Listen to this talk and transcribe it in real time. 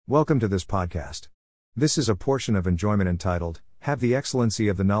Welcome to this podcast. This is a portion of enjoyment entitled, Have the Excellency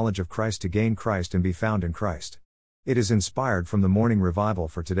of the Knowledge of Christ to Gain Christ and Be Found in Christ. It is inspired from the morning revival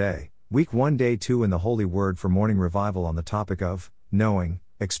for today, week 1 day 2 in the Holy Word for morning revival on the topic of, knowing,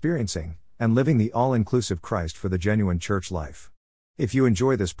 experiencing, and living the all-inclusive Christ for the genuine church life. If you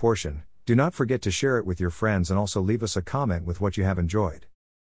enjoy this portion, do not forget to share it with your friends and also leave us a comment with what you have enjoyed.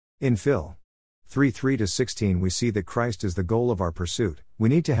 In Phil. 3:3-16 we see that Christ is the goal of our pursuit. We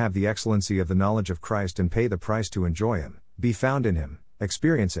need to have the excellency of the knowledge of Christ and pay the price to enjoy Him, be found in Him,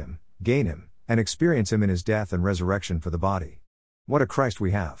 experience Him, gain Him, and experience Him in His death and resurrection for the body. What a Christ we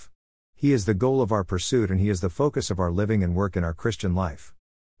have! He is the goal of our pursuit and He is the focus of our living and work in our Christian life.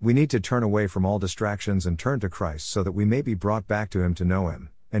 We need to turn away from all distractions and turn to Christ so that we may be brought back to Him to know Him,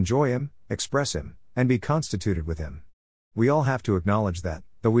 enjoy Him, express Him, and be constituted with Him. We all have to acknowledge that,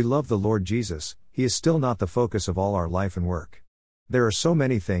 though we love the Lord Jesus, He is still not the focus of all our life and work. There are so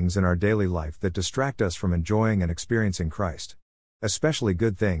many things in our daily life that distract us from enjoying and experiencing Christ. Especially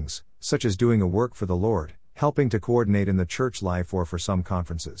good things, such as doing a work for the Lord, helping to coordinate in the church life or for some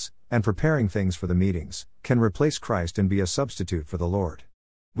conferences, and preparing things for the meetings, can replace Christ and be a substitute for the Lord.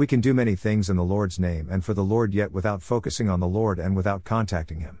 We can do many things in the Lord's name and for the Lord yet without focusing on the Lord and without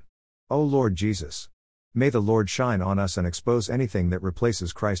contacting Him. O Lord Jesus! May the Lord shine on us and expose anything that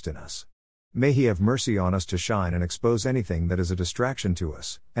replaces Christ in us. May He have mercy on us to shine and expose anything that is a distraction to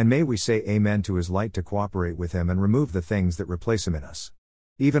us, and may we say Amen to His light to cooperate with Him and remove the things that replace Him in us.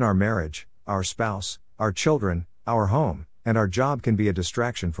 Even our marriage, our spouse, our children, our home, and our job can be a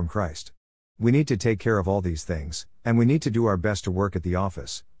distraction from Christ. We need to take care of all these things, and we need to do our best to work at the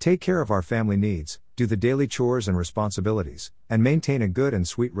office, take care of our family needs, do the daily chores and responsibilities, and maintain a good and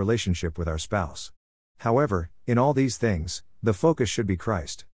sweet relationship with our spouse. However, in all these things, the focus should be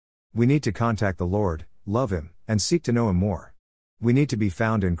Christ. We need to contact the Lord, love Him, and seek to know Him more. We need to be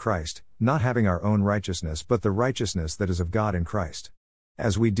found in Christ, not having our own righteousness but the righteousness that is of God in Christ.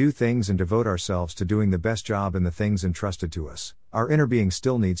 As we do things and devote ourselves to doing the best job in the things entrusted to us, our inner being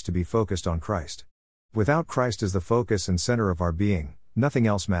still needs to be focused on Christ. Without Christ as the focus and center of our being, nothing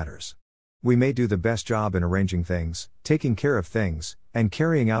else matters. We may do the best job in arranging things, taking care of things, and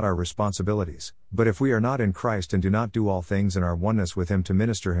carrying out our responsibilities, but if we are not in Christ and do not do all things in our oneness with Him to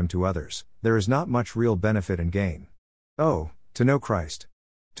minister Him to others, there is not much real benefit and gain. Oh, to know Christ!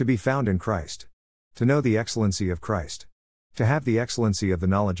 To be found in Christ! To know the excellency of Christ! To have the excellency of the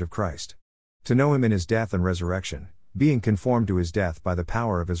knowledge of Christ! To know Him in His death and resurrection, being conformed to His death by the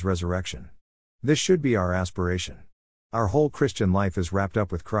power of His resurrection. This should be our aspiration. Our whole Christian life is wrapped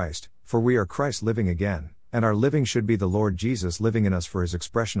up with Christ, for we are Christ living again, and our living should be the Lord Jesus living in us for His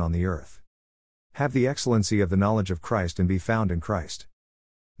expression on the earth. Have the excellency of the knowledge of Christ and be found in Christ.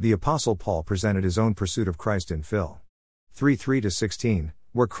 The Apostle Paul presented his own pursuit of Christ in Phil. 3:3-16,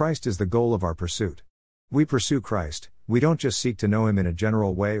 where Christ is the goal of our pursuit. We pursue Christ, we don't just seek to know Him in a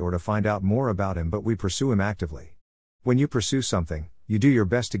general way or to find out more about Him but we pursue Him actively. When you pursue something, you do your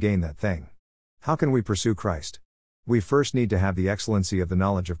best to gain that thing. How can we pursue Christ? We first need to have the excellency of the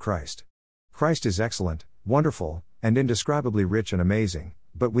knowledge of Christ. Christ is excellent, wonderful, and indescribably rich and amazing,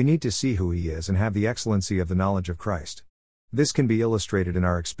 but we need to see who He is and have the excellency of the knowledge of Christ. This can be illustrated in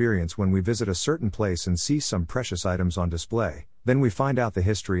our experience when we visit a certain place and see some precious items on display, then we find out the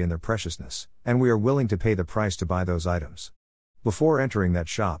history and their preciousness, and we are willing to pay the price to buy those items. Before entering that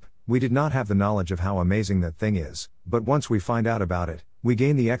shop, we did not have the knowledge of how amazing that thing is, but once we find out about it, we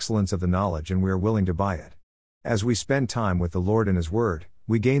gain the excellence of the knowledge and we are willing to buy it. As we spend time with the Lord and His Word,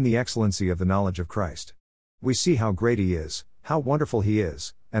 we gain the excellency of the knowledge of Christ. We see how great He is, how wonderful He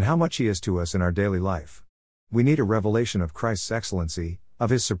is, and how much He is to us in our daily life. We need a revelation of Christ's excellency, of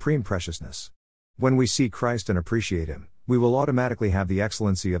His supreme preciousness. When we see Christ and appreciate Him, we will automatically have the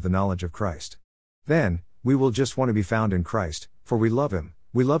excellency of the knowledge of Christ. Then, we will just want to be found in Christ, for we love Him,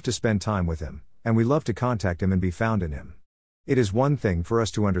 we love to spend time with Him, and we love to contact Him and be found in Him. It is one thing for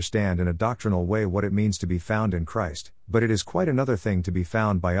us to understand in a doctrinal way what it means to be found in Christ, but it is quite another thing to be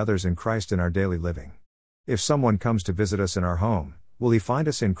found by others in Christ in our daily living. If someone comes to visit us in our home, will he find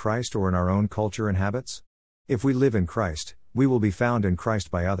us in Christ or in our own culture and habits? If we live in Christ, we will be found in Christ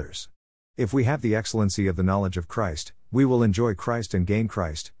by others. If we have the excellency of the knowledge of Christ, we will enjoy Christ and gain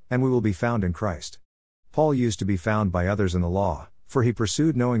Christ, and we will be found in Christ. Paul used to be found by others in the law, for he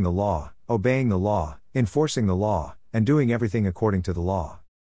pursued knowing the law, obeying the law, enforcing the law, and doing everything according to the law.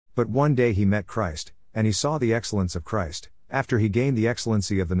 But one day he met Christ, and he saw the excellence of Christ. After he gained the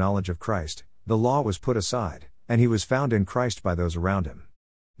excellency of the knowledge of Christ, the law was put aside, and he was found in Christ by those around him.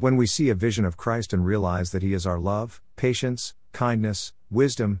 When we see a vision of Christ and realize that He is our love, patience, kindness,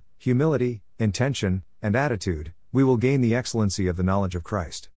 wisdom, humility, intention, and attitude, we will gain the excellency of the knowledge of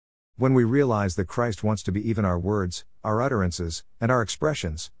Christ. When we realize that Christ wants to be even our words, our utterances, and our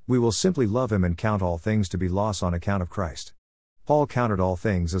expressions, we will simply love Him and count all things to be loss on account of Christ. Paul counted all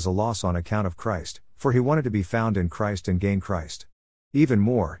things as a loss on account of Christ, for he wanted to be found in Christ and gain Christ. Even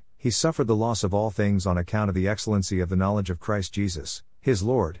more, he suffered the loss of all things on account of the excellency of the knowledge of Christ Jesus, his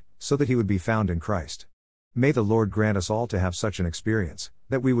Lord, so that he would be found in Christ. May the Lord grant us all to have such an experience,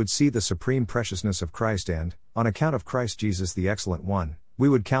 that we would see the supreme preciousness of Christ and, on account of Christ Jesus the Excellent One, we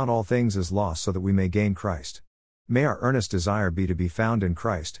would count all things as loss so that we may gain Christ. May our earnest desire be to be found in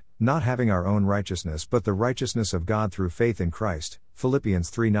Christ, not having our own righteousness but the righteousness of God through faith in Christ. Philippians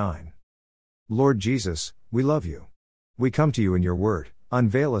 3:9. Lord Jesus, we love you. We come to you in your word,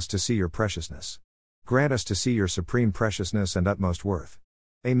 unveil us to see your preciousness. Grant us to see your supreme preciousness and utmost worth.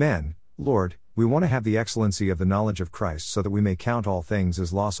 Amen. Lord, we want to have the excellency of the knowledge of Christ so that we may count all things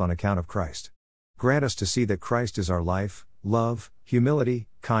as loss on account of Christ. Grant us to see that Christ is our life, love, humility,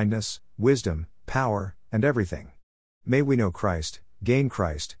 kindness, wisdom, power, and everything. May we know Christ, gain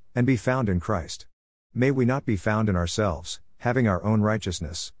Christ, and be found in Christ. May we not be found in ourselves, having our own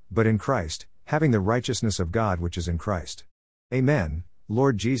righteousness, but in Christ, having the righteousness of God which is in Christ. Amen.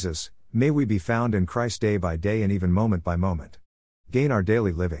 Lord Jesus, may we be found in Christ day by day and even moment by moment. Gain our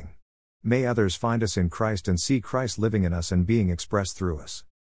daily living. May others find us in Christ and see Christ living in us and being expressed through us.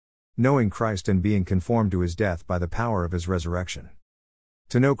 Knowing Christ and being conformed to His death by the power of His resurrection.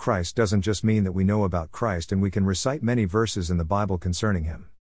 To know Christ doesn't just mean that we know about Christ and we can recite many verses in the Bible concerning Him.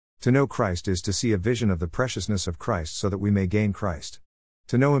 To know Christ is to see a vision of the preciousness of Christ so that we may gain Christ.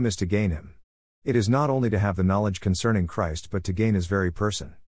 To know Him is to gain Him. It is not only to have the knowledge concerning Christ but to gain His very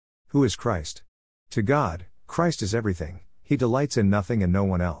person. Who is Christ? To God, Christ is everything, He delights in nothing and no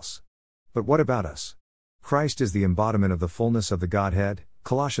one else. But what about us? Christ is the embodiment of the fullness of the Godhead,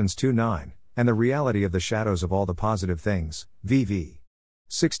 Colossians 2:9, and the reality of the shadows of all the positive things, VV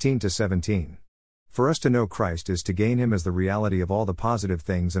 16-17. For us to know Christ is to gain Him as the reality of all the positive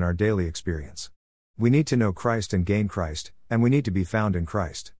things in our daily experience. We need to know Christ and gain Christ, and we need to be found in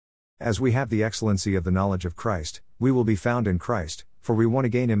Christ. As we have the excellency of the knowledge of Christ, we will be found in Christ, for we want to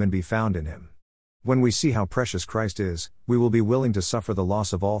gain Him and be found in Him. When we see how precious Christ is, we will be willing to suffer the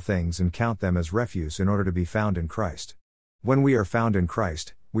loss of all things and count them as refuse in order to be found in Christ. When we are found in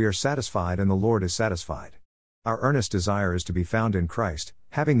Christ, we are satisfied and the Lord is satisfied. Our earnest desire is to be found in Christ,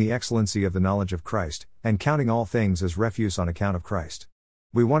 having the excellency of the knowledge of Christ, and counting all things as refuse on account of Christ.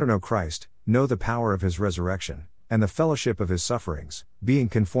 We want to know Christ, know the power of His resurrection, and the fellowship of His sufferings, being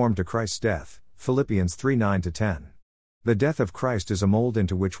conformed to Christ's death. Philippians 3:9-10. The death of Christ is a mold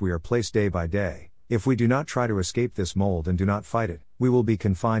into which we are placed day by day. If we do not try to escape this mold and do not fight it, we will be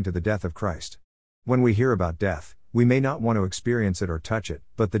confined to the death of Christ. When we hear about death, we may not want to experience it or touch it,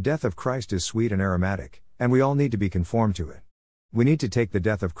 but the death of Christ is sweet and aromatic, and we all need to be conformed to it. We need to take the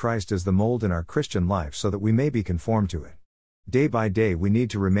death of Christ as the mold in our Christian life so that we may be conformed to it. Day by day we need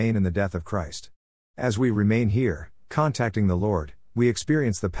to remain in the death of Christ. As we remain here, contacting the Lord, we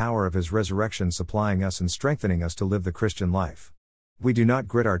experience the power of His resurrection supplying us and strengthening us to live the Christian life. We do not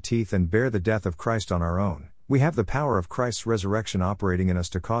grit our teeth and bear the death of Christ on our own. We have the power of Christ's resurrection operating in us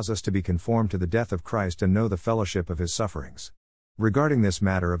to cause us to be conformed to the death of Christ and know the fellowship of His sufferings. Regarding this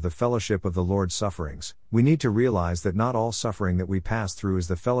matter of the fellowship of the Lord's sufferings, we need to realize that not all suffering that we pass through is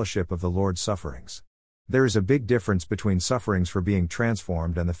the fellowship of the Lord's sufferings. There is a big difference between sufferings for being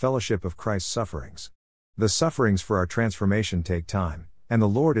transformed and the fellowship of Christ's sufferings. The sufferings for our transformation take time, and the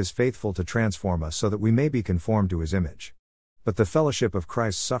Lord is faithful to transform us so that we may be conformed to His image. But the fellowship of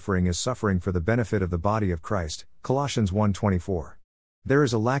Christ's suffering is suffering for the benefit of the body of Christ, Colossians 1:24. There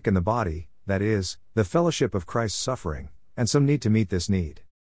is a lack in the body, that is, the fellowship of Christ's suffering, and some need to meet this need.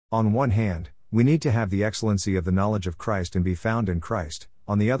 On one hand, we need to have the excellency of the knowledge of Christ and be found in Christ.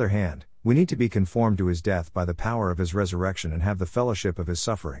 On the other hand, we need to be conformed to His death by the power of His resurrection and have the fellowship of His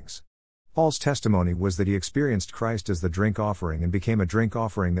sufferings. Paul's testimony was that he experienced Christ as the drink offering and became a drink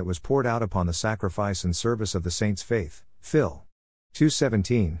offering that was poured out upon the sacrifice and service of the saints' faith. Phil.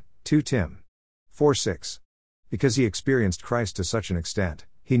 2:17, 2 Tim. 4:6. Because he experienced Christ to such an extent,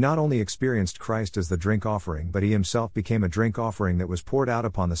 he not only experienced Christ as the drink offering but he himself became a drink offering that was poured out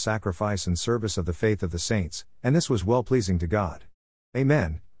upon the sacrifice and service of the faith of the saints, and this was well-pleasing to God.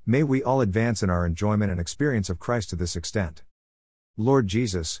 Amen. May we all advance in our enjoyment and experience of Christ to this extent. Lord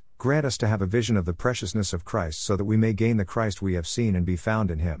Jesus, grant us to have a vision of the preciousness of Christ so that we may gain the Christ we have seen and be found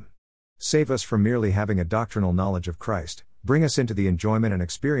in Him. Save us from merely having a doctrinal knowledge of Christ, bring us into the enjoyment and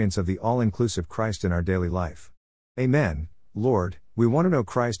experience of the all-inclusive Christ in our daily life. Amen. Lord, we want to know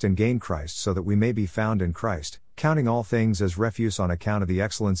Christ and gain Christ so that we may be found in Christ, counting all things as refuse on account of the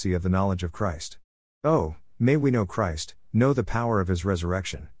excellency of the knowledge of Christ. Oh, may we know Christ, know the power of His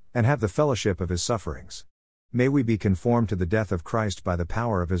resurrection, and have the fellowship of his sufferings. May we be conformed to the death of Christ by the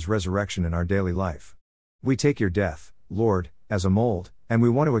power of his resurrection in our daily life. We take your death, Lord, as a mold, and we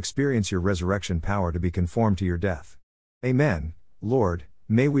want to experience your resurrection power to be conformed to your death. Amen, Lord,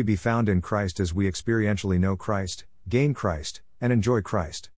 may we be found in Christ as we experientially know Christ, gain Christ, and enjoy Christ.